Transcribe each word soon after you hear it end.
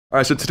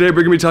Alright, so today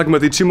we're gonna be talking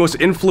about the two most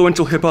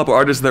influential hip-hop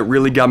artists that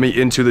really got me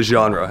into the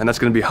genre, and that's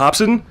gonna be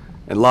Hopsin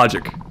and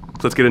Logic.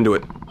 So let's get into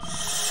it.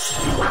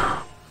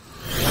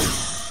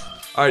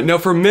 Alright, now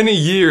for many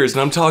years,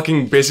 and I'm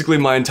talking basically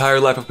my entire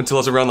life up until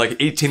I was around like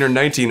 18 or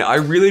 19, I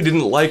really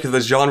didn't like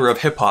the genre of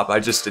hip-hop.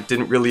 It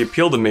didn't really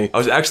appeal to me. I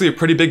was actually a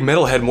pretty big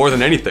metalhead more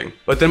than anything.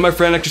 But then my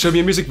friend actually showed me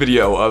a music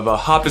video of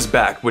Hop is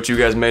Back, which you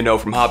guys may know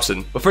from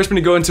Hopsin. But first I'm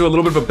gonna go into a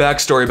little bit of a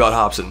backstory about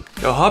Hopsin.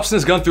 Now Hopsin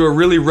has gone through a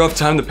really rough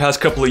time the past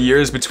couple of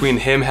years between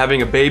him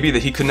having a baby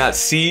that he could not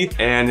see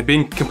and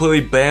being completely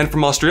banned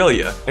from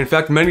Australia. In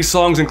fact, many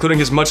songs, including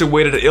his much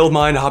awaited Ill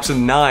Mind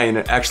Hopsin 9,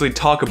 actually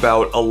talk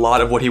about a lot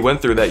of what he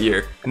went through that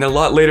year. And then a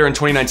lot later in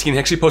 2019, he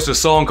actually posted a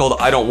song called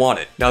I Don't Want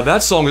It. Now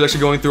that song was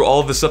actually going through all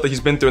of the stuff that he's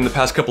been through in the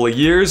past couple of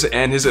years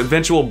and his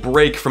eventual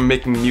break from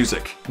making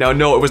music. Now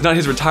no, it was not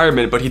his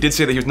retirement, but he did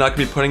say that he was not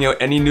going to be putting out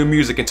any new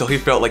music until he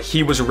felt like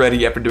he was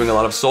ready after doing a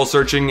lot of soul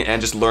searching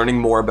and just learning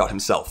more about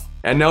himself.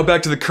 And now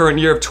back to the current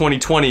year of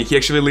 2020, he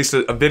actually released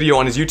a video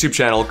on his YouTube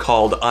channel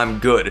called I'm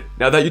Good.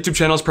 Now that YouTube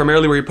channel is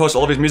primarily where he posts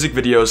all of his music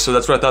videos, so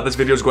that's what I thought this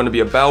video was going to be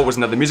about, was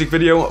another music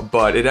video,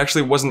 but it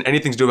actually wasn't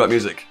anything to do about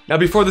music. Now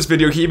before this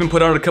video, he even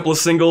put out a couple of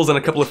singles and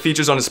a couple of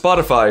features on his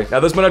Spotify.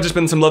 Now those might have just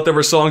been some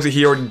leftover songs that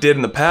he already did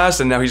in the past,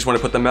 and now he just wanted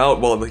to put them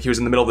out while he was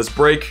in the middle of this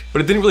break,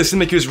 but it didn't really seem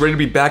like he was ready to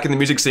be back in the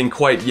music scene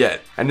quite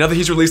yet. And now that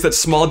he's released that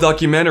small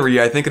documentary,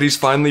 I think that he's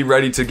finally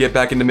ready to get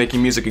back into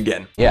making music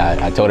again. Yeah,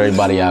 I told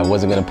everybody I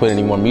wasn't gonna put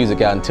any more music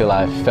out until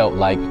I felt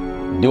like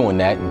doing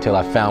that, until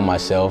I found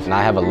myself. And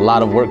I have a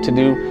lot of work to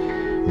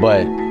do,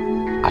 but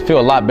I feel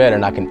a lot better,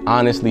 and I can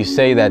honestly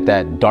say that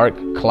that dark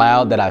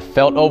cloud that I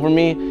felt over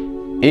me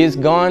is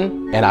gone.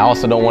 And I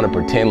also don't want to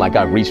pretend like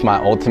I've reached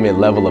my ultimate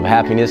level of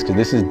happiness, because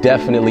this is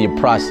definitely a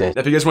process.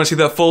 If you guys want to see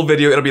that full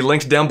video, it'll be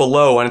linked down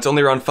below, and it's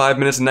only around 5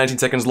 minutes and 19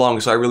 seconds long,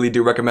 so I really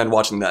do recommend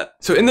watching that.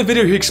 So in the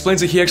video, he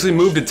explains that he actually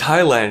moved to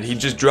Thailand. He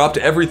just dropped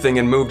everything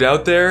and moved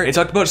out there, and he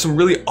talked about some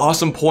really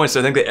awesome points that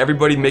I think that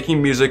everybody making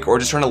music or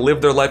just trying to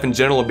live their life in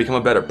general and become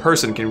a better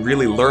person can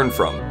really learn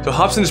from. So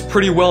Hopsin is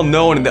pretty well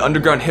known in the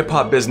underground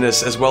hip-hop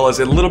business, as well as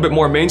a little bit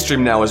more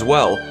mainstream now as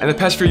well. And the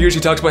past few years, he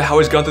talks about how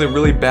he's gone through a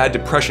really bad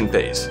depression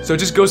phase. So it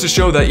just goes to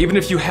show that even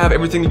if you have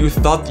everything that you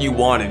thought that you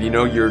wanted, you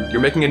know, you're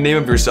making a name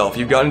of yourself,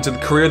 you've gotten into the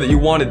career that you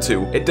wanted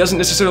to, it doesn't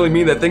necessarily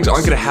mean that things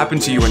aren't gonna happen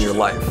to you in your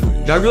life.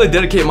 Now I really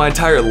dedicate my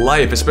entire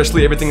life,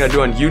 especially everything I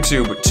do on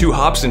YouTube, to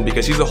Hopsin,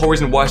 because he's the whole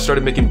reason why I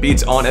started making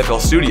beats on FL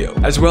Studio,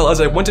 as well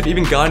as I wouldn't have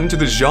even gotten into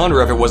the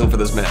genre if it wasn't for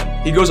this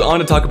man. He goes on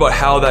to talk about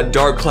how that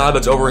dark cloud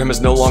that's over him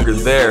is no longer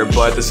there,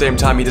 but at the same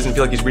time he doesn't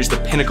feel like he's reached the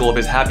pinnacle of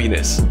his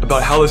happiness,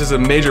 about how this is a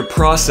major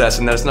process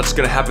and that it's not just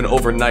gonna happen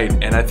overnight.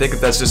 And I think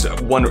that that's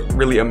just one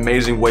really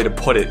amazing way to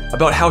put it,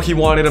 about how he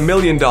wanted $1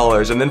 million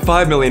and then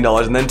 $5 million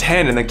and then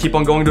 10 and then keep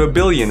on going to $1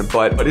 billion,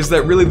 but is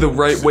that really the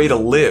right way to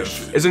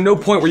live? Is there no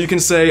point where you can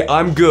say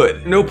I'm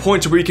good? No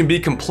point to where you can be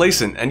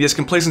complacent, and yes,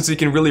 complacency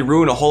can really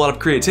ruin a whole lot of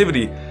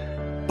creativity,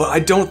 but I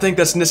don't think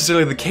that's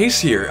necessarily the case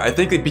here. I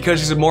think that because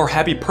he's a more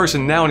happy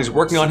person now and he's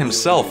working on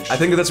himself, I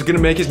think that that's gonna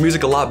make his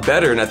music a lot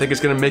better, and I think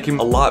it's gonna make him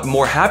a lot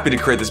more happy to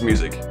create this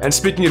music. And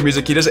speaking of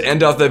music, he does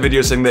end off that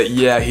video saying that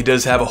yeah, he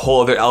does have a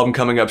whole other album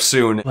coming up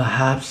soon. Well,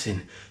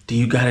 Hopsin, do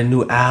you got a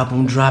new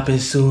album dropping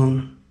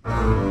soon?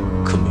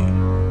 Come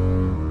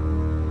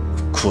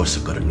here. Of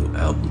course I got a new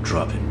album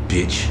dropping,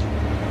 bitch.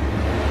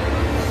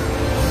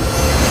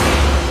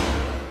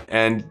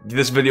 And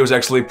this video was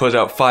actually put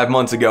out 5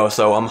 months ago,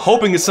 so I'm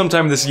hoping it's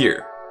sometime this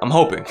year. I'm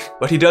hoping.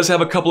 But he does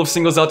have a couple of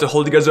singles out to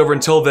hold you guys over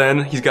until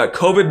then. He's got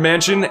COVID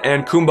Mansion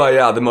and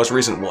Kumbaya, the most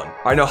recent one.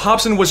 Alright, now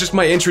Hopsin was just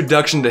my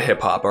introduction to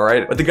hip-hop,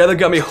 alright? But the guy that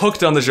got me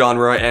hooked on the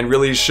genre and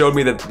really showed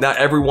me that not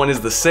everyone is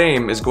the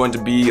same is going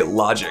to be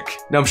Logic.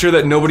 Now I'm sure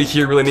that nobody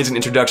here really needs an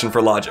introduction for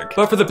Logic,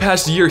 but for the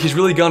past year, he's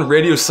really gone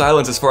radio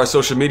silence as far as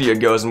social media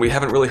goes, and we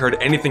haven't really heard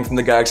anything from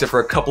the guy except for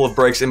a couple of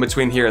breaks in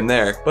between here and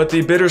there. But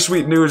the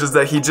bittersweet news is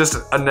that he just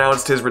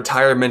announced his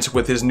retirement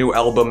with his new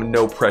album,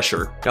 No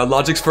Pressure. Now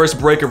Logic's first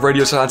break of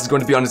radio silence is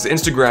going to be on his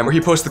Instagram, where he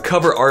posts the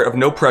cover art of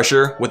No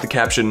Pressure with the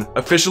caption,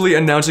 "Officially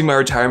announcing my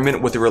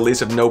retirement with the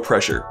release of No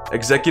Pressure.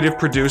 Executive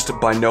produced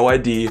by No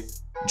ID,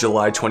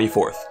 July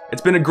 24th.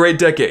 It's been a great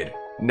decade.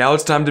 Now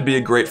it's time to be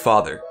a great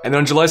father." And then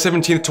on July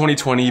 17th,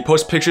 2020, he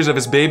posts pictures of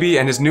his baby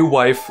and his new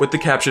wife with the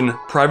caption,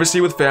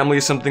 "Privacy with family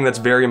is something that's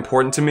very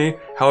important to me.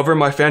 However,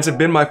 my fans have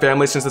been my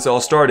family since this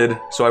all started,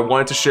 so I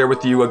wanted to share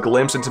with you a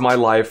glimpse into my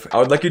life. I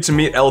would like you to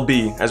meet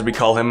LB, as we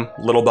call him,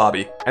 Little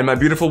Bobby, and my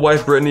beautiful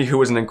wife Brittany,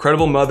 who is an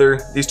incredible mother.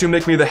 These two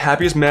make me the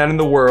happiest man in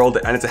the world,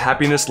 and it's a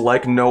happiness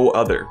like no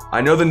other.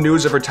 I know the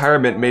news of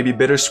retirement may be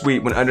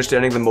bittersweet when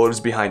understanding the motives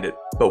behind it.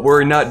 But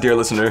worry not, dear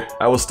listener.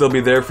 I will still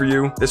be there for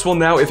you. This will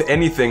now, if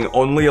anything,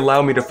 only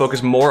allow me to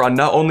focus more on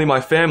not only my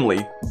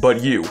family,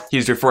 but you."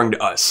 He's referring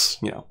to us,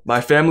 you know.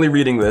 "My family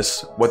reading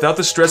this. Without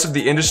the stress of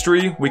the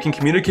industry, we can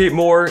communicate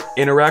more,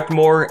 interact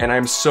more, and I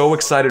am so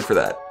excited for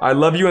that. I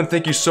love you and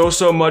thank you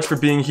so much for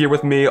being here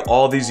with me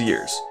all these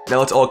years. Now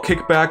let's all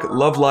kick back,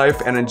 love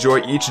life, and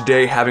enjoy each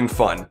day having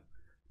fun.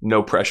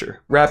 no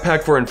pressure. Rat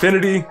Pack for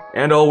infinity,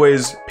 and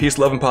always, peace,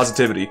 love, and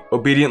positivity.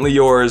 Obediently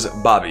yours,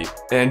 Bobby.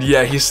 And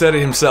yeah, he said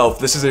it himself,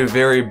 this is a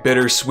very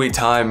bittersweet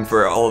time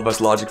for all of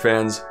us Logic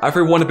fans. I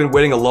for one have been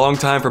waiting a long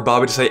time for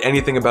Bobby to say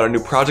anything about a new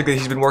project that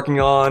he's been working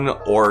on,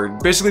 or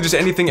basically just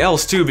anything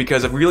else too,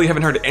 because I really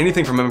haven't heard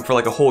anything from him for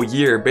like a whole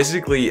year,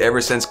 basically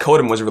ever since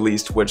Codem was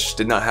released, which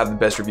did not have the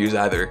best reviews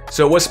either.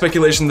 So it was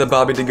speculation that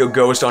Bobby did go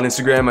ghost on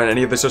Instagram and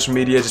any of the social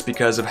media just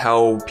because of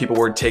how people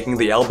were taking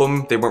the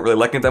album. They weren't really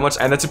liking it that much,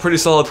 and that's a pretty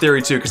solid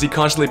theory too, because he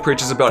constantly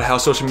preaches about how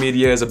social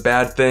media is a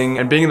bad thing,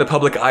 and being in the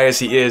public eye as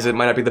he is, it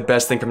might not be the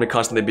best thing for him to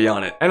constantly be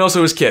on it. And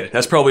also his kid,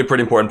 that's probably a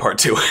pretty important part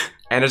too.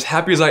 And as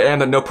happy as I am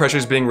that No Pressure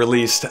is being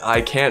released,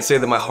 I can't say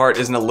that my heart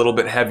isn't a little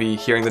bit heavy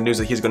hearing the news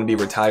that he's going to be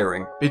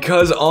retiring.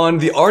 Because on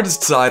the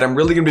artist side, I'm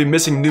really going to be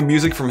missing new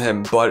music from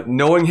him, but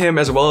knowing him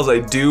as well as I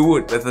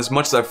do, as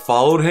much as I've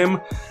followed him,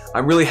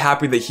 I'm really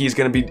happy that he's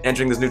going to be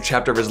entering this new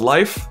chapter of his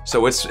life,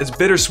 so it's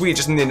bittersweet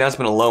just in the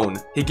announcement alone.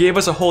 He gave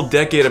us a whole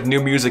decade of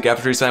new music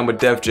after he signed with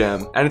Def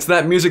Jam, and it's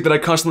that music that I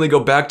constantly go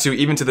back to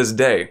even to this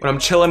day. When I'm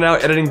chilling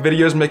out, editing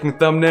videos, making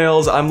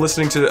thumbnails, I'm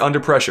listening to Under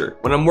Pressure.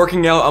 When I'm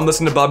working out, I'm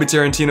listening to Bobby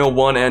Tarantino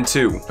 1 and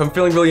 2. If I'm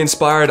feeling really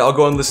inspired, I'll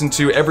go and listen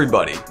to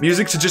Everybody.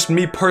 Music to just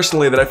me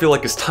personally that I feel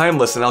like is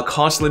timeless, and I'll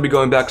constantly be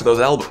going back to those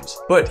albums.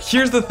 But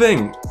here's the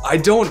thing,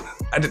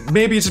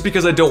 maybe it's just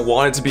because I don't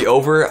want it to be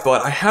over,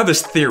 but I have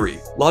this theory.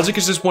 Logic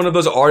is just one of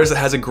those artists that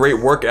has a great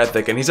work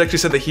ethic, and he's actually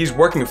said that he's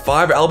working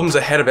 5 albums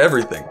ahead of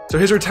everything. So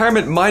his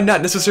retirement might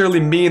not necessarily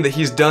mean that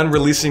he's done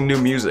releasing new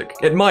music.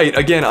 It might,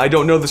 again, I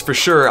don't know this for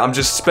sure, I'm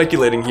just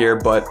speculating here,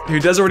 but if he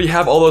does already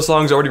have all those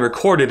songs already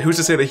recorded, who's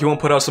to say that he won't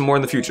put out some more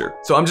in the future?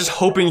 So I'm just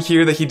hoping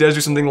here that he does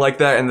do something like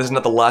that, and this is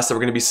not the last that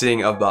we're gonna be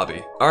seeing of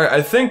Bobby. Alright,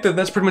 I think that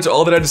that's pretty much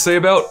all that I had to say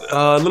about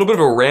a little bit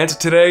of a rant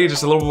today,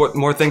 just a little bit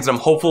more things that I'm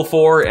hopeful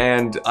for,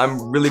 and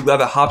I'm really glad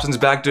that Hopsin's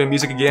back doing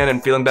music again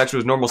and feeling back to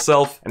his normal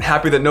self, and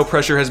happy that No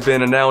Pressure has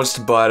been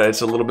announced, but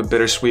it's a little bit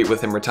bittersweet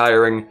with him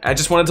retiring. I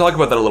just want to talk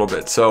about that a little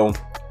bit, so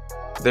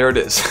there it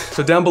is.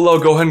 So down below,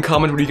 go ahead and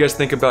comment what you guys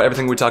think about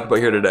everything we talked about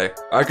here today.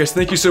 Alright guys,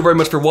 thank you so very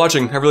much for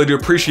watching, I really do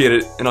appreciate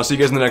it, and I'll see you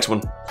guys in the next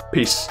one.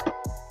 Peace.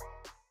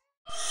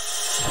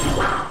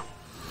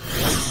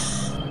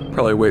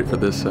 Probably wait for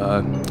this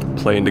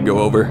plane to go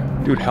over.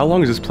 Dude, how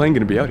long is this plane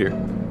gonna be out here?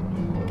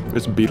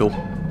 This beetle.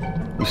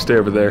 You stay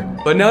over there.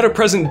 But now to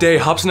present day,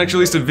 Hopsin actually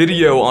released a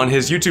video on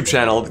his YouTube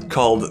channel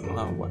called,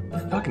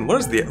 what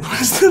is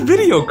the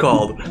video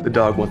called? The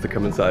dog wants to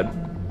come inside.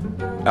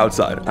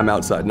 Outside. I'm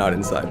outside, not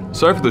inside.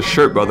 Sorry for the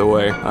shirt, by the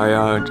way.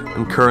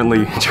 I'm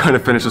currently trying to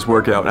finish this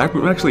workout.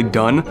 I'm actually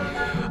done.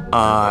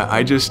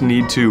 I just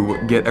need to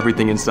get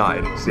everything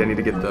inside. See, I need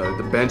to get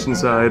the bench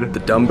inside, the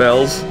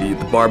dumbbells, the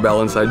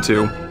barbell inside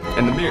too,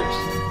 and the mirrors.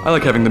 I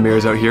like having the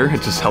mirrors out here.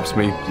 It just helps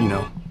me, you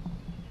know,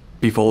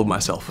 be full of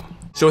myself.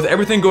 So with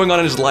everything going on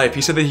in his life,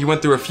 he said that he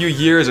went through a few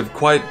years of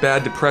quite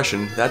bad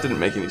depression. That didn't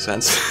make any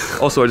sense.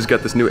 Also, I just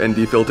got this new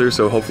ND filter,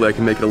 so hopefully I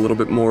can make it a little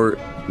bit more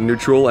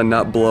neutral and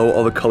not blow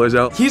all the colors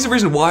out. He's the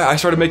reason why I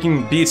started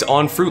making beats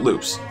on Fruit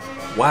Loops.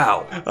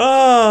 Wow.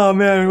 Oh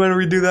man, we want to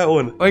redo that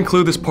one. I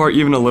include this part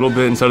even a little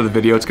bit inside of the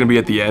video. It's gonna be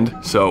at the end.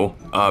 So,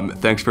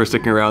 thanks for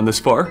sticking around this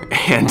far,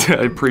 and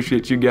I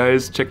appreciate you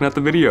guys checking out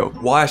the video.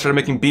 Why I started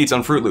making beats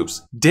on Fruit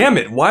Loops. Damn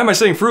it, why am I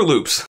saying Fruit Loops?